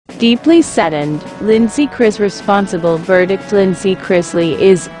Deeply saddened, Lindsie Chrisley responsible verdict. Lindsie Chrisley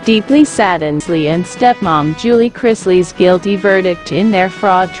is deeply saddened and stepmom Julie Chrisley's guilty verdict in their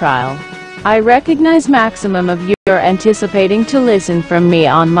fraud trial. I recognize maximum of you're anticipating to listen from me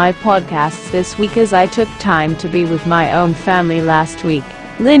on my podcasts this week as I took time to be with my own family last week.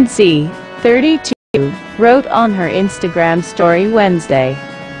 Lindsie, 32, wrote on her Instagram story Wednesday.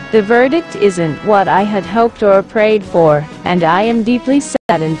 The verdict isn't what I had hoped or prayed for, and I am deeply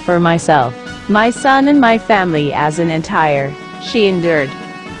saddened for myself, my son and my family as an entire, she endured.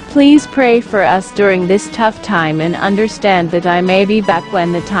 Please pray for us during this tough time and understand that I may be back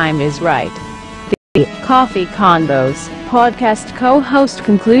when the time is right. The Coffee Convos podcast co-host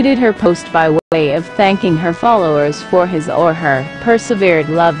concluded her post by way of thanking her followers for his or her persevered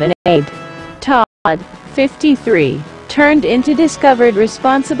love and aid. Todd, 53. Turned into discovered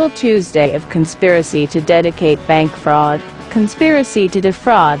responsible Tuesday of conspiracy to dedicate bank fraud, conspiracy to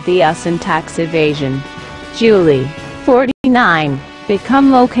defraud the US and tax evasion. Julie, 49,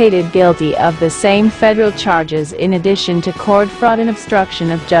 become located guilty of the same federal charges in addition to court fraud and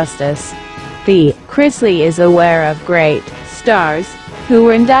obstruction of justice. The Chrisley is aware of great stars who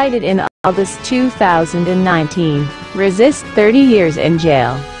were indicted in August 2019, resist 30 years in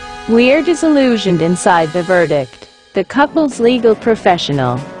jail. We're disillusioned inside the verdict, the couple's legal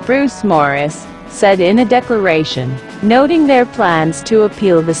professional, Bruce Morris, said in a declaration, noting their plans to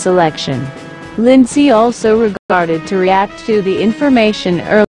appeal the selection. Lindsie also regarded to react to the information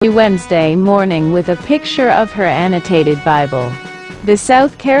early Wednesday morning with a picture of her annotated Bible. The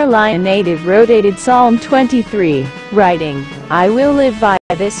South Carolina native rotated Psalm 23, writing, "I will live by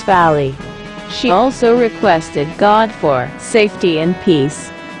this valley." She also requested God for safety and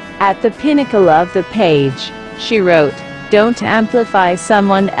peace. At the pinnacle of the page, she wrote, "Don't amplify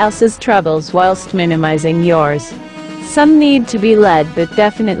someone else's troubles whilst minimizing yours. Some need to be led but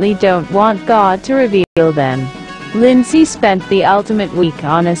definitely don't want God to reveal them." Lindsie spent the ultimate week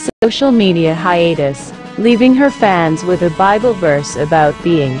on a social media hiatus, leaving her fans with a Bible verse about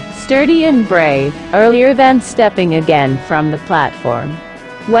being sturdy and brave, earlier than stepping again from the platform.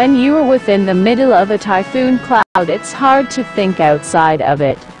 When you are within the middle of a typhoon cloud, it's hard to think outside of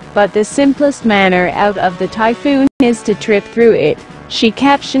it. But the simplest manner out of the typhoon is to trip through it, she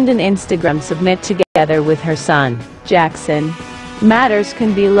captioned an Instagram submit together with her son, Jackson. Matters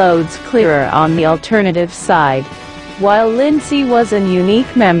can be loads clearer on the alternative side. While Lindsie was a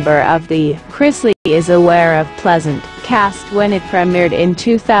unique member of the Chrisley is Aware of Pleasant cast when it premiered in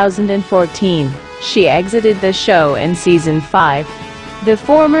 2014, she exited the show in season 5. The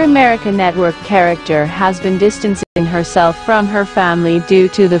former American Network character has been distancing herself from her family due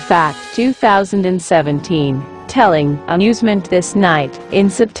to the fact 2017, telling Amusement This Night in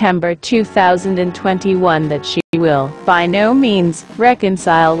September 2021 that she will, by no means,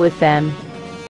 reconcile with them.